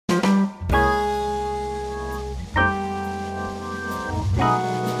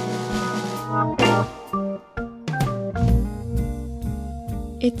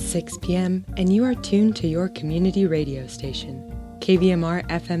It's 6 p.m. and you are tuned to your community radio station, KVMR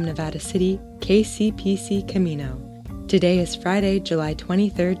FM Nevada City, KCPC Camino. Today is Friday, July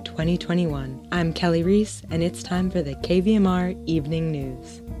 23rd, 2021. I'm Kelly Reese, and it's time for the KVMR Evening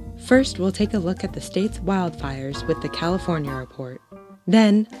News. First, we'll take a look at the state's wildfires with the California Report.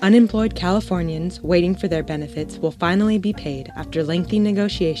 Then, unemployed Californians waiting for their benefits will finally be paid after lengthy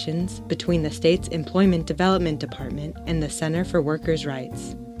negotiations between the state's Employment Development Department and the Center for Workers'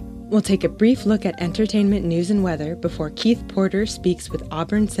 Rights. We'll take a brief look at entertainment news and weather before Keith Porter speaks with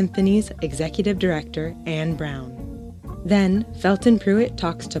Auburn Symphony's Executive Director, Ann Brown. Then, Felton Pruitt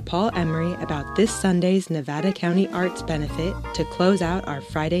talks to Paul Emery about this Sunday's Nevada County Arts Benefit to close out our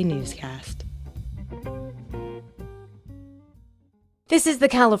Friday newscast. This is the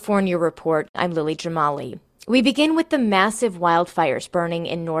California Report. I'm Lily Jamali. We begin with the massive wildfires burning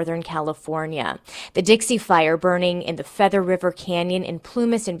in Northern California. The Dixie Fire burning in the Feather River Canyon in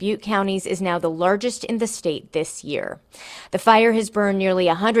Plumas and Butte counties is now the largest in the state this year. The fire has burned nearly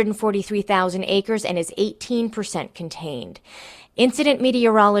 143,000 acres and is 18% contained. Incident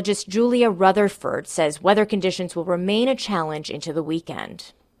meteorologist Julia Rutherford says weather conditions will remain a challenge into the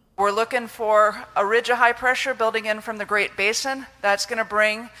weekend. We're looking for a ridge of high pressure building in from the Great Basin. That's going to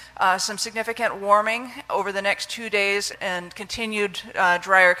bring some significant warming over the next 2 days and continued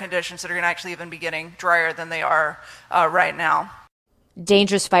drier conditions that are going to actually even be getting drier than they are right now.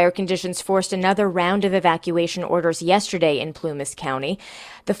 Dangerous fire conditions forced another round of evacuation orders yesterday in Plumas County.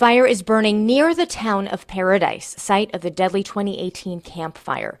 The fire is burning near the town of Paradise, site of the deadly 2018 Camp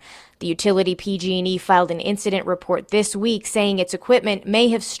Fire. The utility PG&E filed an incident report this week saying its equipment may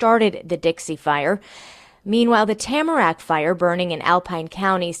have started the Dixie Fire. Meanwhile, the Tamarack Fire burning in Alpine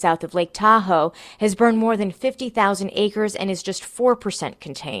County south of Lake Tahoe has burned more than 50,000 acres and is just 4%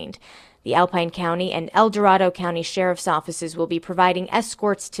 contained. The Alpine County and El Dorado County Sheriff's offices will be providing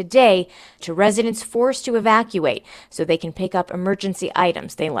escorts today to residents forced to evacuate so they can pick up emergency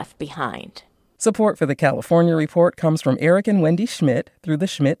items they left behind. Support for the California Report comes from Eric and Wendy Schmidt through the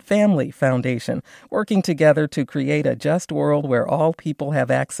Schmidt Family Foundation, working together to create a just world where all people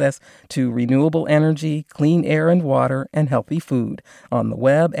have access to renewable energy, clean air and water, and healthy food. On the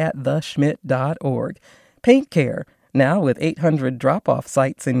web at theschmidt.org. Paint Care, now with 800 drop-off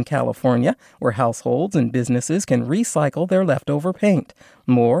sites in California, where households and businesses can recycle their leftover paint.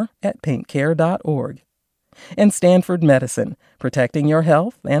 More at paintcare.org. And Stanford Medicine, protecting your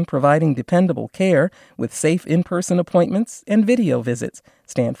health and providing dependable care with safe in-person appointments and video visits.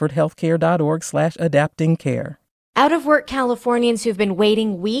 StanfordHealthcare.org/adaptingcare. Out-of-work Californians who've been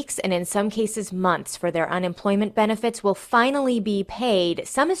waiting weeks and in some cases months for their unemployment benefits will finally be paid,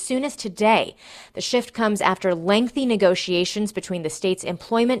 some as soon as today. The shift comes after lengthy negotiations between the state's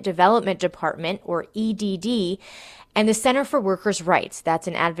Employment Development Department, or EDD, and the Center for Workers' Rights. That's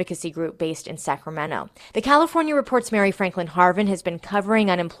an advocacy group based in Sacramento. The California Report's Mary Franklin Harvin has been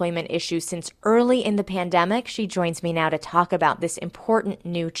covering unemployment issues since early in the pandemic. She joins me now to talk about this important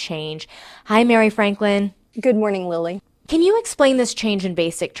new change. Hi, Mary Franklin. Good morning, Lily. Can you explain this change in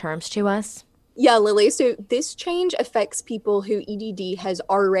basic terms to us? Yeah, Lily. So this change affects people who EDD has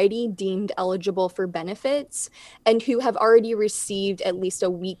already deemed eligible for benefits and who have already received at least a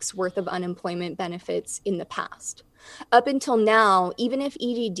week's worth of unemployment benefits in the past. Up until now, even if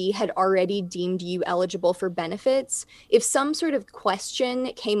EDD had already deemed you eligible for benefits, if some sort of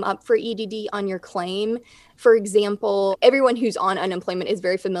question came up for EDD on your claim, for example, everyone who's on unemployment is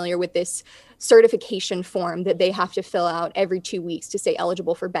very familiar with this certification form that they have to fill out every 2 weeks to say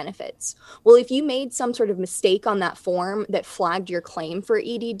eligible for benefits. Well, if you made some sort of mistake on that form that flagged your claim for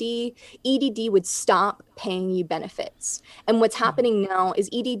EDD, EDD would stop paying you benefits. And what's happening now is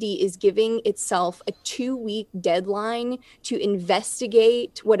EDD is giving itself a 2-week deadline to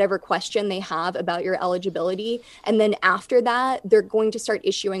investigate whatever question they have about your eligibility. And then after that, they're going to start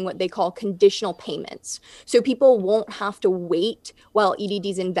issuing what they call conditional payments. So people won't have to wait while EDD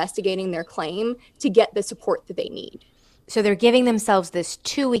is investigating their claim to get the support that they need. So they're giving themselves this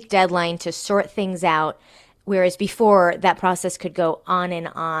 2-week deadline to sort things out, whereas before that process could go on and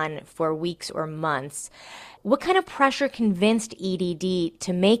on for weeks or months. What kind of pressure convinced EDD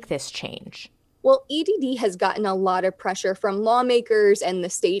to make this change? Well, EDD has gotten a lot of pressure from lawmakers and the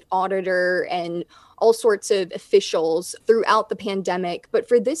state auditor and all sorts of officials throughout the pandemic. But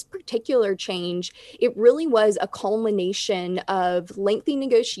for this particular change, it really was a culmination of lengthy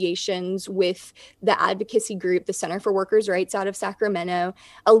negotiations with the advocacy group, the Center for Workers' Rights out of Sacramento.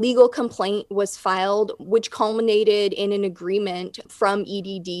 A legal complaint was filed, which culminated in an agreement from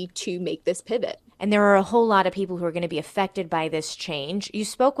EDD to make this pivot. And there are a whole lot of people who are going to be affected by this change. You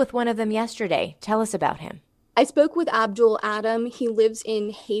spoke with one of them yesterday. Tell us about him. I spoke with Abdul Adam. He lives in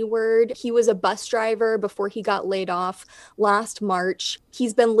Hayward. He was a bus driver before he got laid off last March.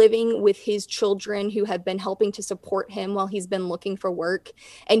 He's been living with his children who have been helping to support him while he's been looking for work.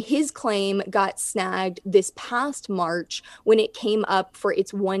 And his claim got snagged this past March when it came up for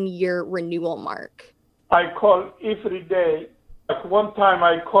its 1-year renewal mark. I call every day. Like one time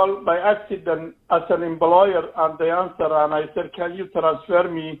I called by accident as an employer and they answered and I said, can you transfer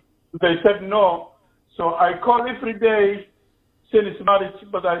me? They said no. So I call every day since marriage,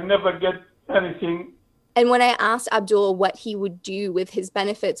 but I never get anything. And when I asked Abdul what he would do with his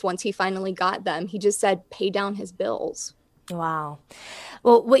benefits once he finally got them, he just said, pay down his bills. Wow.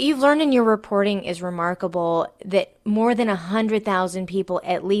 Well, what you've learned in your reporting is remarkable, that more than 100,000 people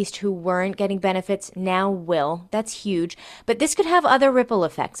at least who weren't getting benefits now will. That's huge. But this could have other ripple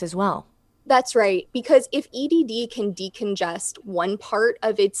effects as well. That's right, because if EDD can decongest one part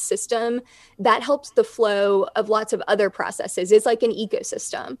of its system, that helps the flow of lots of other processes. It's like an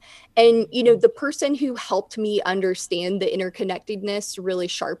ecosystem. And, the person who helped me understand the interconnectedness really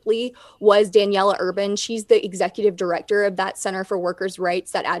sharply was Daniela Urban. She's the executive director of that Center for Workers'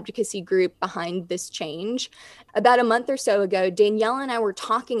 Rights, that advocacy group behind this change. About a month or so ago, Daniela and I were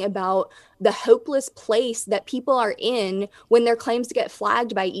talking about the hopeless place that people are in when their claims get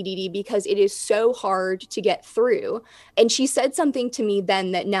flagged by EDD because it is so hard to get through. And she said something to me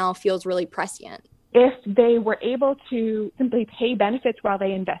then that now feels really prescient. If they were able to simply pay benefits while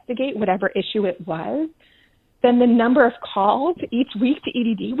they investigate whatever issue it was, then the number of calls each week to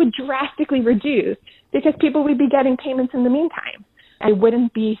EDD would drastically reduce because people would be getting payments in the meantime. I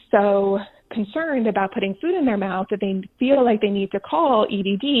wouldn't be so concerned about putting food in their mouth that they feel like they need to call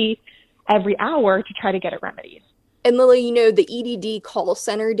EDD every hour to try to get it remedied. And Lily, the EDD call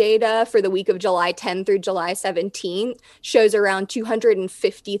center data for the week of July 10th through July 17th shows around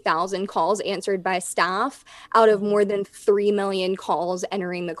 250,000 calls answered by staff out of more than 3 million calls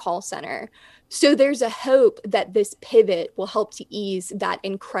entering the call center. So there's a hope that this pivot will help to ease that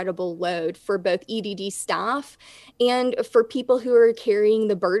incredible load for both EDD staff and for people who are carrying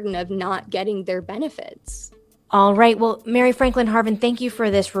the burden of not getting their benefits. All right. Well, Mary Franklin Harvin, thank you for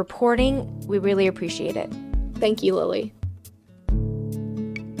this reporting. We really appreciate it. Thank you, Lily.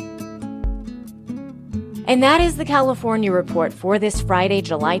 And that is the California Report for this Friday,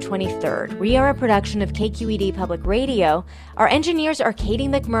 July 23rd. We are a production of KQED Public Radio. Our engineers are Katie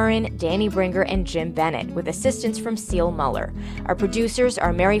McMurrin, Danny Bringer, and Jim Bennett, with assistance from Seal Muller. Our producers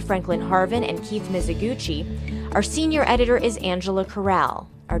are Mary Franklin Harvin and Keith Mizuguchi. Our senior editor is Angela Corral.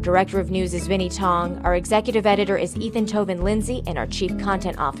 Our director of news is Vinnie Tong. Our executive editor is Ethan Tobin-Lindsay, and our chief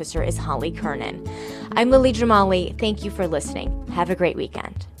content officer is Holly Kernan. I'm Lily Jamali. Thank you for listening. Have a great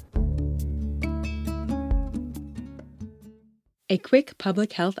weekend. A quick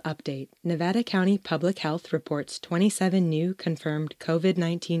public health update. Nevada County Public Health reports 27 new confirmed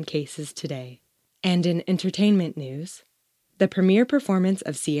COVID-19 cases today. And in entertainment news, the premiere performance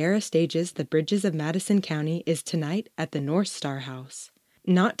of Sierra Stage's The Bridges of Madison County is tonight at the North Star House.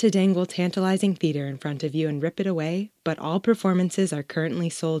 Not to dangle tantalizing theater in front of you and rip it away, but all performances are currently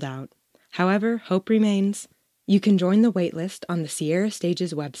sold out. However, hope remains. You can join the waitlist on the Sierra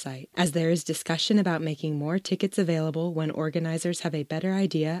Stage's website, as there is discussion about making more tickets available when organizers have a better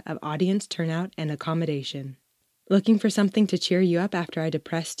idea of audience turnout and accommodation. Looking for something to cheer you up after I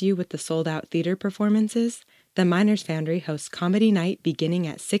depressed you with the sold-out theater performances? The Miners Foundry hosts Comedy Night beginning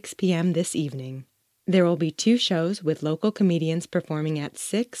at 6 p.m. this evening. There will be 2 shows with local comedians performing at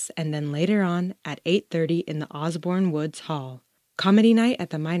 6 and then later on at 8:30 in the Osborne Woods Hall. Comedy Night at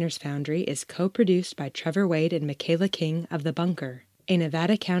the Miners Foundry is co-produced by Trevor Wade and Michaela King of The Bunker, a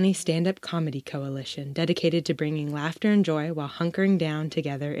Nevada County stand-up comedy coalition dedicated to bringing laughter and joy while hunkering down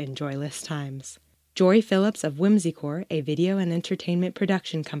together in joyless times. Jory Phillips of Whimsycore, a video and entertainment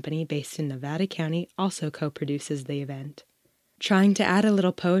production company based in Nevada County, also co-produces the event. Trying to add a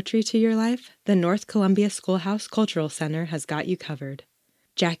little poetry to your life? The North Columbia Schoolhouse Cultural Center has got you covered.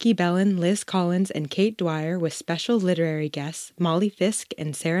 Jackie Bellin, Liz Collins, and Kate Dwyer, with special literary guests Molly Fisk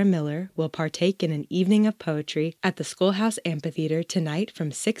and Sarah Miller, will partake in an evening of poetry at the Schoolhouse Amphitheater tonight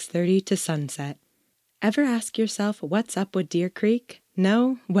from 6:30 to sunset. Ever ask yourself what's up with Deer Creek?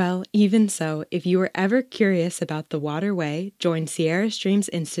 No? Well, even so, if you were ever curious about the waterway, join Sierra Streams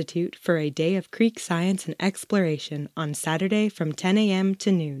Institute for a day of creek science and exploration on Saturday from 10 a.m.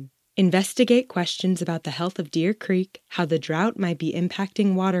 to noon. Investigate questions about the health of Deer Creek, how the drought might be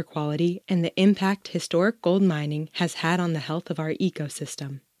impacting water quality, and the impact historic gold mining has had on the health of our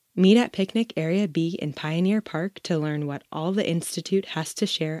ecosystem. Meet at Picnic Area B in Pioneer Park to learn what all the Institute has to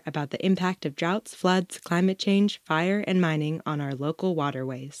share about the impact of droughts, floods, climate change, fire, and mining on our local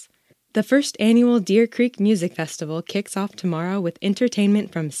waterways. The first annual Deer Creek Music Festival kicks off tomorrow with entertainment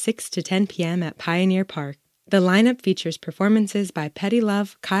from 6 to 10 p.m. at Pioneer Park. The lineup features performances by Petty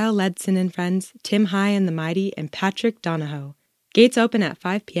Love, Kyle Ledson and Friends, Tim High and the Mighty, and Patrick Donahoe. Gates open at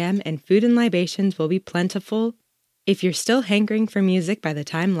 5 p.m. and food and libations will be plentiful. If you're still hankering for music by the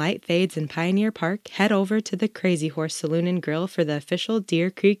time light fades in Pioneer Park, head over to the Crazy Horse Saloon and Grill for the official Deer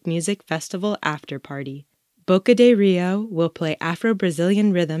Creek Music Festival after party. Boca de Rio will play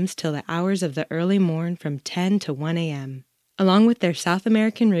Afro-Brazilian rhythms till the hours of the early morn from 10 to 1 a.m. Along with their South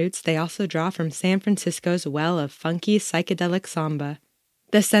American roots, they also draw from San Francisco's well of funky psychedelic samba.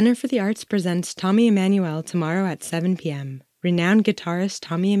 The Center for the Arts presents Tommy Emmanuel tomorrow at 7 p.m. Renowned guitarist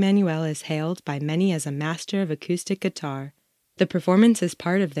Tommy Emmanuel is hailed by many as a master of acoustic guitar. The performance is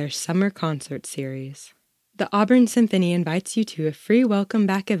part of their summer concert series. The Auburn Symphony invites you to a free welcome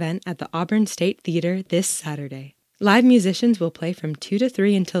back event at the Auburn State Theater this Saturday. Live musicians will play from 2 to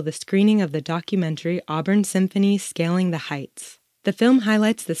 3 until the screening of the documentary Auburn Symphony Scaling the Heights. The film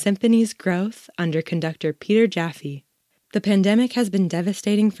highlights the symphony's growth under conductor Peter Jaffe. The pandemic has been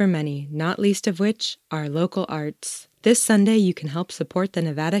devastating for many, not least of which are local arts. This Sunday you can help support the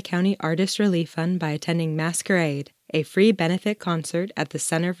Nevada County Artist Relief Fund by attending Masquerade, a free benefit concert at the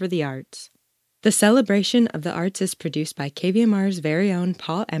Center for the Arts. The celebration of the arts is produced by KVMR's very own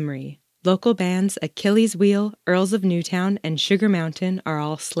Paul Emery. Local bands Achilles Wheel, Earls of Newtown, and Sugar Mountain are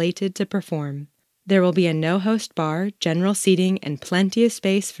all slated to perform. There will be a no-host bar, general seating, and plenty of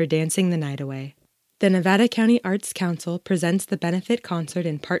space for dancing the night away. The Nevada County Arts Council presents the benefit concert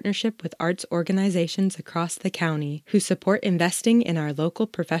in partnership with arts organizations across the county who support investing in our local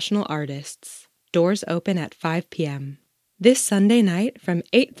professional artists. Doors open at 5 p.m. This Sunday night from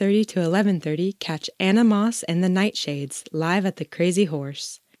 8:30 to 11:30, catch Anna Moss and the Nightshades live at the Crazy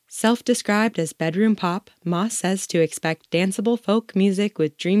Horse. Self-described as bedroom pop, Moss says to expect danceable folk music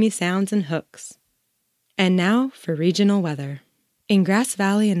with dreamy sounds and hooks. And now for regional weather. In Grass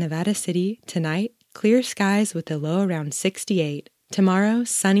Valley and Nevada City, tonight, clear skies with a low around 68. Tomorrow,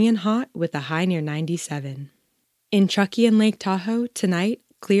 sunny and hot with a high near 97. In Truckee and Lake Tahoe, tonight,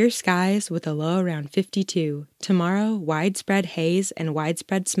 clear skies with a low around 52. Tomorrow, widespread haze and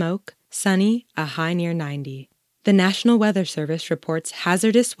widespread smoke, sunny, a high near 90. The National Weather Service reports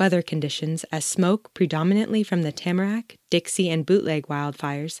hazardous weather conditions as smoke predominantly from the Tamarack, Dixie, and Bootleg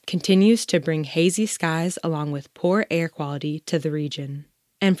wildfires continues to bring hazy skies along with poor air quality to the region.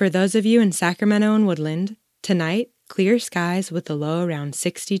 And for those of you in Sacramento and Woodland, tonight, clear skies with a low around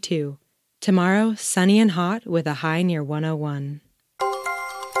 62. Tomorrow, sunny and hot with a high near 101.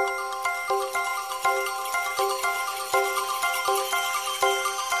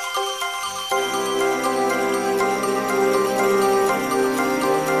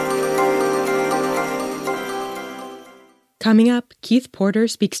 Coming up, Keith Porter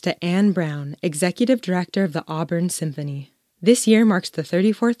speaks to Anne Brown, Executive Director of the Auburn Symphony. This year marks the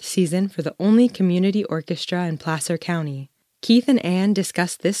 34th season for the only community orchestra in Placer County. Keith and Anne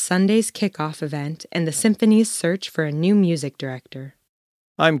discuss this Sunday's kickoff event and the symphony's search for a new music director.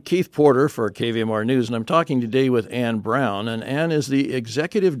 I'm Keith Porter for KVMR News, and I'm talking today with Anne Brown, and Anne is the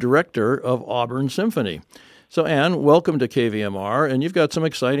Executive Director of Auburn Symphony. So, Anne, welcome to KVMR, and you've got some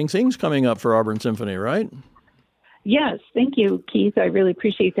exciting things coming up for Auburn Symphony, right? Yes, thank you, Keith. I really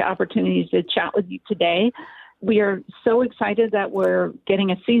appreciate the opportunity to chat with you today. We are so excited that we're getting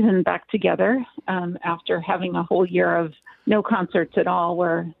a season back together after having a whole year of no concerts at all.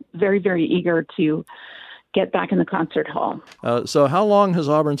 We're very, very eager to get back in the concert hall. So how long has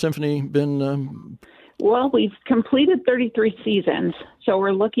Auburn Symphony been? Well, we've completed 33 seasons, so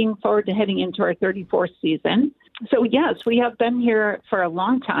we're looking forward to heading into our 34th season. So, yes, we have been here for a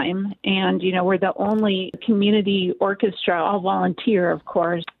long time, and, you know, we're the only community orchestra, all volunteer, of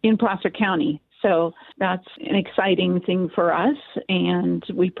course, in Placer County. So that's an exciting thing for us, and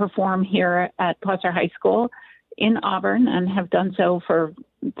we perform here at Placer High School in Auburn and have done so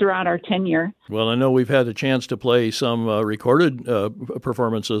throughout our tenure. Well, I know we've had a chance to play some recorded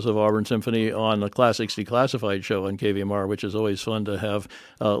performances of Auburn Symphony on the Classics Declassified show on KVMR, which is always fun to have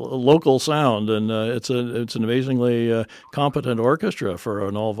local sound, and it's an amazingly competent orchestra for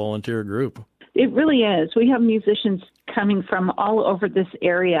an all-volunteer group. It really is. We have musicians coming from all over this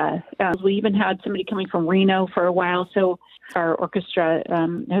area. We even had somebody coming from Reno for a while, so our orchestra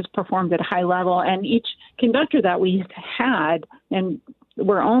has performed at a high level, and each conductor that we had, and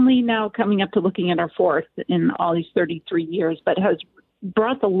we're only now coming up to looking at our fourth in all these 33 years, but has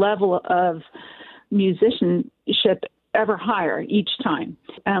brought the level of musicianship ever higher each time.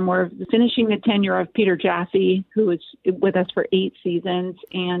 We're finishing the tenure of Peter Jaffe, who was with us for 8 seasons,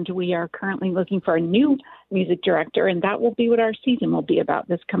 and we are currently looking for a new music director, and that will be what our season will be about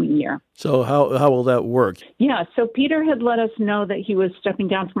this coming year. So how will that work? Yeah, so Peter had let us know that he was stepping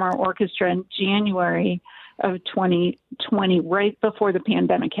down from our orchestra in January of 2020, right before the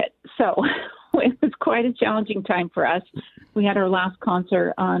pandemic hit. So it was quite a challenging time for us. We had our last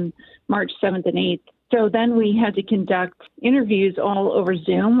concert on March 7th and 8th. So then we had to conduct interviews all over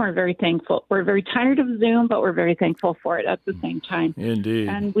Zoom. We're very thankful. We're very tired of Zoom, but we're very thankful for it at the same time. Indeed.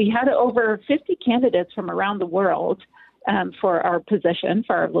 And we had over 50 candidates from around the world for our position,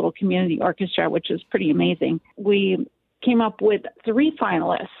 for our little community orchestra, which is pretty amazing. We came up with 3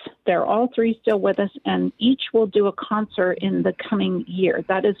 finalists. They're all 3 still with us, and each will do a concert in the coming year.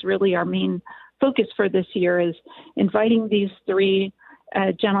 That is really our main focus for this year, is inviting these 3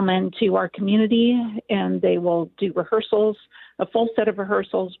 gentlemen to our community, and they will do rehearsals, a full set of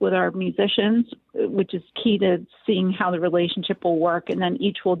rehearsals with our musicians, which is key to seeing how the relationship will work. And then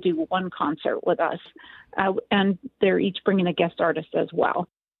each will do 1 concert with us, and they're each bringing a guest artist as well.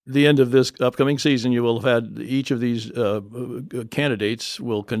 The end of this upcoming season, you will have had each of these candidates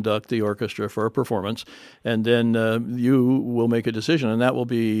will conduct the orchestra for a performance, and then you will make a decision, and that will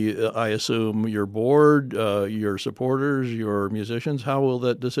be, I assume, your board, your supporters, your musicians. How will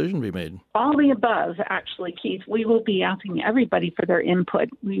that decision be made? All the above, actually, Keith. We will be asking everybody for their input.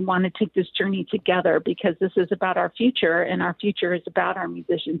 We want to take this journey together because this is about our future, and our future is about our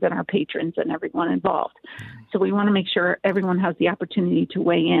musicians and our patrons and everyone involved. So we want to make sure everyone has the opportunity to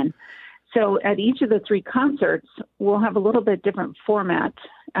weigh in. So at each of the 3 concerts, we'll have a little bit different format.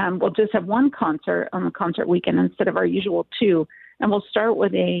 We'll just have 1 concert on the concert weekend instead of our usual 2. And we'll start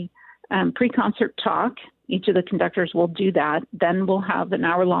with a pre-concert talk. Each of the conductors will do that. Then we'll have an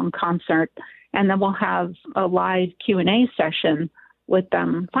hour-long concert. And then we'll have a live Q&A session with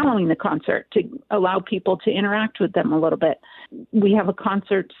them following the concert to allow people to interact with them a little bit. We have a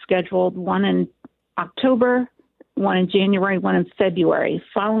concert scheduled, 1 in October, 1 in January, 1 in February.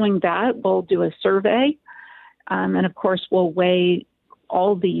 Following that, we'll do a survey. And of course, we'll weigh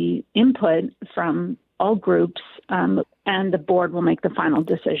all the input from all groups, and the board will make the final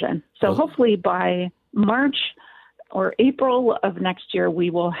decision. So hopefully by March or April of next year, we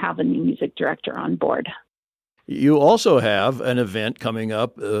will have a new music director on board. You also have an event coming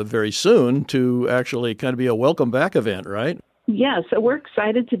up very soon to actually kind of be a welcome back event, right? Yeah, so we're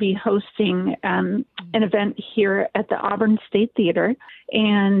excited to be hosting an event here at the Auburn State Theater.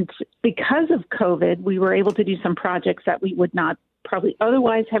 And because of COVID, we were able to do some projects that we would not probably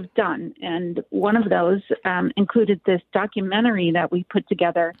otherwise have done. And one of those included this documentary that we put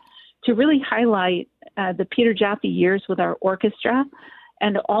together to really highlight the Peter Jaffe years with our orchestra,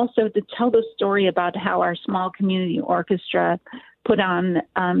 and also to tell the story about how our small community orchestra put on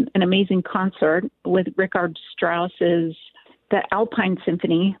an amazing concert with Richard Strauss's the Alpine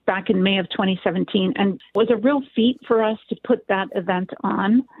Symphony back in May of 2017, and it was a real feat for us to put that event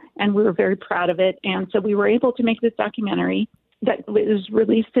on, and we were very proud of it. And so we were able to make this documentary that was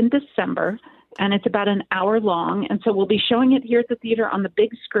released in December, and it's about an hour long. And so we'll be showing it here at the theater on the big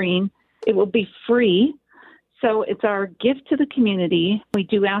screen. It will be free. So it's our gift to the community. We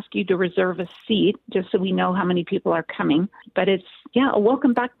do ask you to reserve a seat just so we know how many people are coming. But it's, a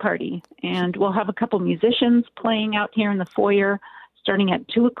welcome back party. And we'll have a couple musicians playing out here in the foyer starting at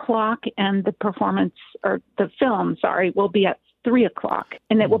 2:00. And the film will be at 3:00.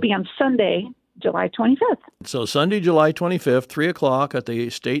 And it will be on Sunday, July 25th. So Sunday, July 25th, 3:00 at the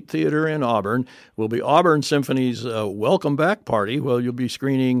State Theater in Auburn will be Auburn Symphony's Welcome Back Party. Well, you'll be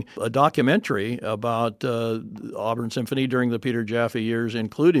screening a documentary about Auburn Symphony during the Peter Jaffe years,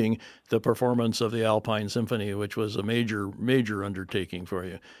 including the performance of the Alpine Symphony, which was a major, major undertaking for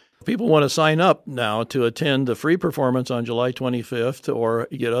you. People want to sign up now to attend the free performance on July 25th or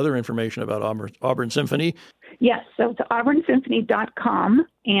get other information about Auburn Symphony. Yes, so it's auburnsymphony.com,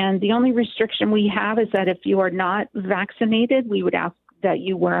 and the only restriction we have is that if you are not vaccinated, we would ask that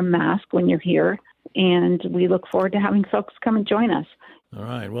you wear a mask when you're here, and we look forward to having folks come and join us. All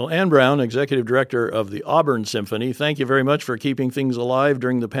right. Well, Ann Brown, Executive Director of the Auburn Symphony, thank you very much for keeping things alive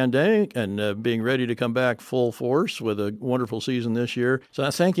during the pandemic and being ready to come back full force with a wonderful season this year. So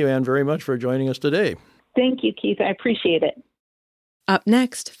thank you, Ann, very much for joining us today. Thank you, Keith. I appreciate it. Up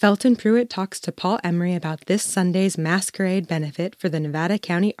next, Felton Pruitt talks to Paul Emery about this Sunday's masquerade benefit for the Nevada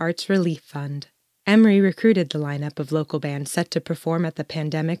County Arts Relief Fund. Emery recruited the lineup of local bands set to perform at the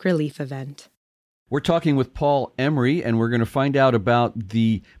pandemic relief event. We're talking with Paul Emery, and we're going to find out about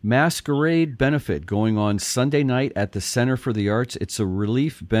the masquerade benefit going on Sunday night at the Center for the Arts. It's a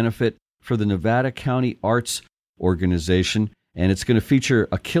relief benefit for the Nevada County Arts organization, and it's going to feature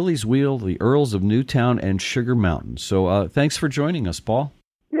Achilles Wheel, the Earls of Newtown, and Sugar Mountain. So thanks for joining us, Paul.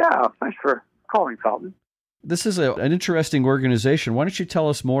 Yeah, thanks for calling, Felton. This is an interesting organization. Why don't you tell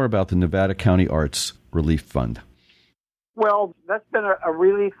us more about the Nevada County Arts Relief Fund? Well, that's been a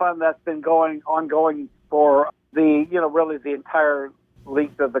relief fund that's been ongoing for really the entire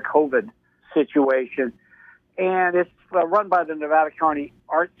length of the COVID situation. And it's run by the Nevada County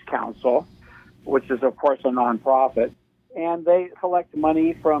Arts Council, which is, of course, a nonprofit. And they collect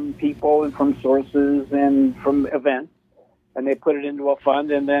money from people and from sources and from events, and they put it into a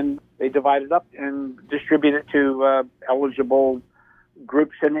fund, and then they divide it up and distribute it to eligible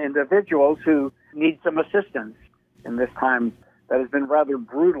groups and individuals who need some assistance in this time that has been rather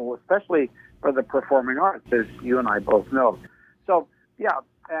brutal, especially for the performing arts, as you and I both know. So, yeah,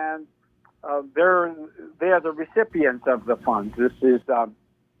 and they are the recipients of the fund. This is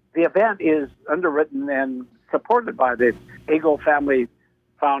the event is underwritten and supported by the Eagle Family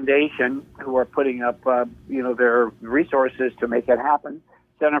Foundation, who are putting up their resources to make it happen.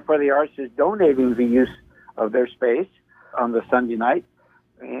 Center for the Arts is donating the use of their space on the Sunday night,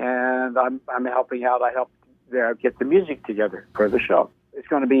 and I'm helping out. I help get the music together for the show. It's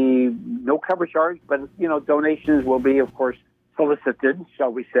going to be no cover charge, but donations will be, of course, solicited,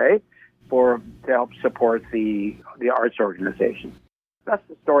 shall we say, to help support the arts organization. That's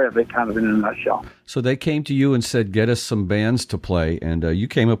the story of it, kind of in a nutshell. So they came to you and said, get us some bands to play, and you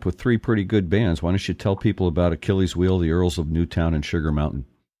came up with 3 pretty good bands. Why don't you tell people about Achilles Wheel, the Earls of Newtown, and Sugar Mountain?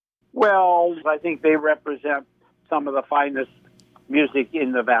 Well, I think they represent some of the finest music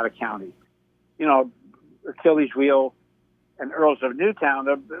in Nevada County. Achilles Wheel and Earls of Newtown,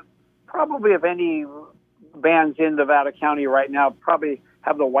 probably of any bands in Nevada County right now, probably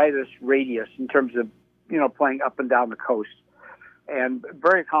have the widest radius in terms of, playing up and down the coast. And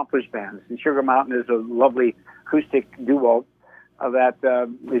very accomplished bands. And Sugar Mountain is a lovely acoustic duo that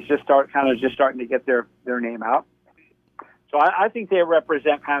is just starting to get their name out. So I think they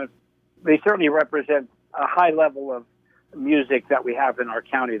certainly represent a high level of music that we have in our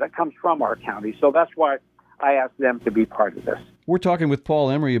county, that comes from our county. So that's why I asked them to be part of this. We're talking with Paul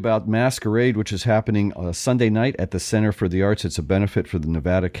Emery about Masquerade, which is happening Sunday night at the Center for the Arts. It's a benefit for the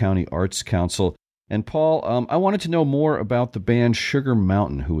Nevada County Arts Council. And Paul, I wanted to know more about the band Sugar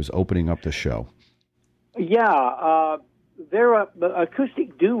Mountain, who is opening up the show. Yeah, they're an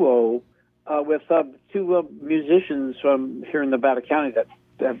acoustic duo with 2 musicians from here in Nevada County that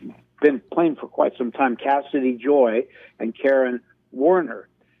have been playing for quite some time, Cassidy Joy and Karen Warner.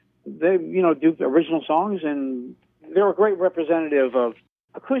 They, do original songs, and they're a great representative of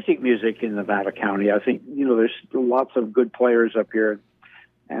acoustic music in Nevada County. I think, there's lots of good players up here,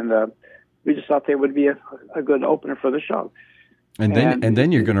 and we just thought they would be a good opener for the show. And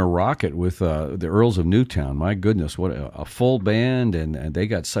then you're going to rock it with the Earls of Newtown. My goodness, what a full band, and they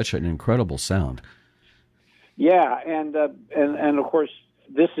got such an incredible sound. Yeah, and of course,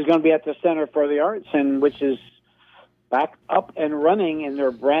 this is going to be at the Center for the Arts, which is back up and running in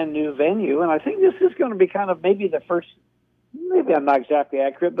their brand new venue. And I think this is going to be kind of maybe the first, maybe I'm not exactly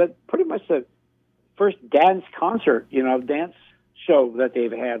accurate, but pretty much the first dance concert, dance show that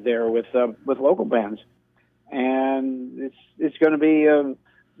they've had there with local bands. And it's going to be a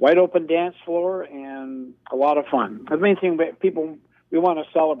wide open dance floor and a lot of fun. The main thing, we want to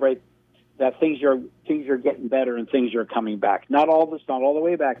celebrate that things are getting better and things are coming back. Not all the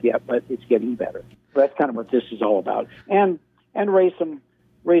way back yet, but it's getting better. So that's kind of what this is all about. And raise some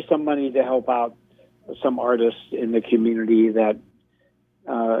money to help out some artists in the community that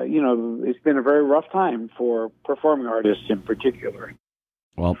it's been a very rough time for performing artists in particular.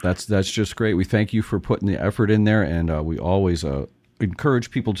 Well, that's just great. We thank you for putting the effort in there, and we always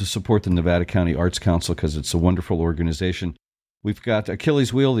encourage people to support the Nevada County Arts Council because it's a wonderful organization. We've got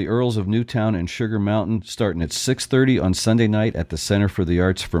Achilles Wheel, the Earls of Newtown, and Sugar Mountain starting at 6:30 on Sunday night at the Center for the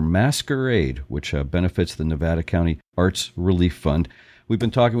Arts for Masquerade, which benefits the Nevada County Arts Relief Fund. We've been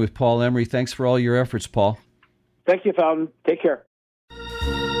talking with Paul Emery. Thanks for all your efforts, Paul. Thank you, Fountain. Take care.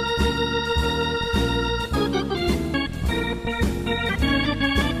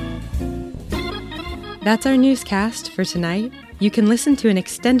 That's our newscast for tonight. You can listen to an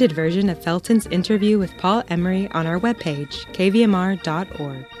extended version of Felton's interview with Paul Emery on our webpage,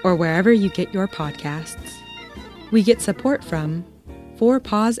 kvmr.org, or wherever you get your podcasts. We get support from 4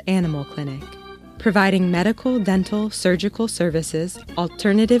 Paws Animal Clinic, providing medical, dental, surgical services,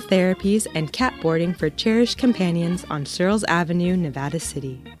 alternative therapies, and cat boarding for cherished companions on Searles Avenue, Nevada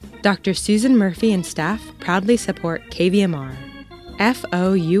City. Dr. Susan Murphy and staff proudly support KVMR.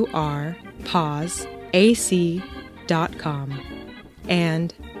 FOUR, PAWS, AC.com,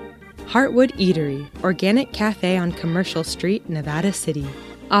 and Heartwood Eatery, organic cafe on Commercial Street, Nevada City,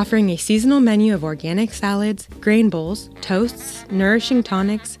 offering a seasonal menu of organic salads, grain bowls, toasts, nourishing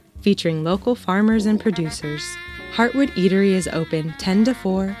tonics, featuring local farmers and producers. Heartwood Eatery is open 10 to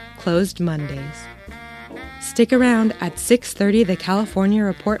 4, closed Mondays. Stick around. At 6:30, the California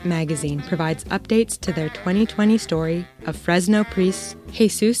Report magazine provides updates to their 2020 story of Fresno priest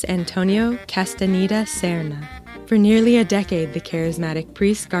Jesus Antonio Castaneda Serna. For nearly a decade, the charismatic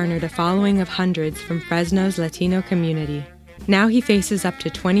priest garnered a following of hundreds from Fresno's Latino community. Now he faces up to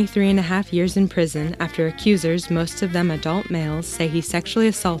 23.5 years in prison after accusers, most of them adult males, say he sexually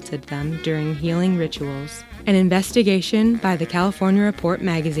assaulted them during healing rituals. An investigation by the California Report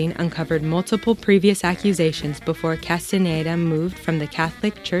magazine uncovered multiple previous accusations before Castaneda moved from the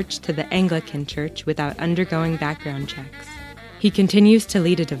Catholic Church to the Anglican Church without undergoing background checks. He continues to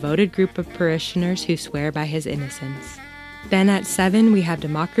lead a devoted group of parishioners who swear by his innocence. Then at 7, we have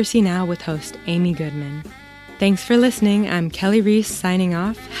Democracy Now! With host Amy Goodman. Thanks for listening. I'm Kelly Reese signing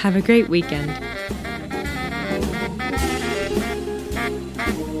off. Have a great weekend.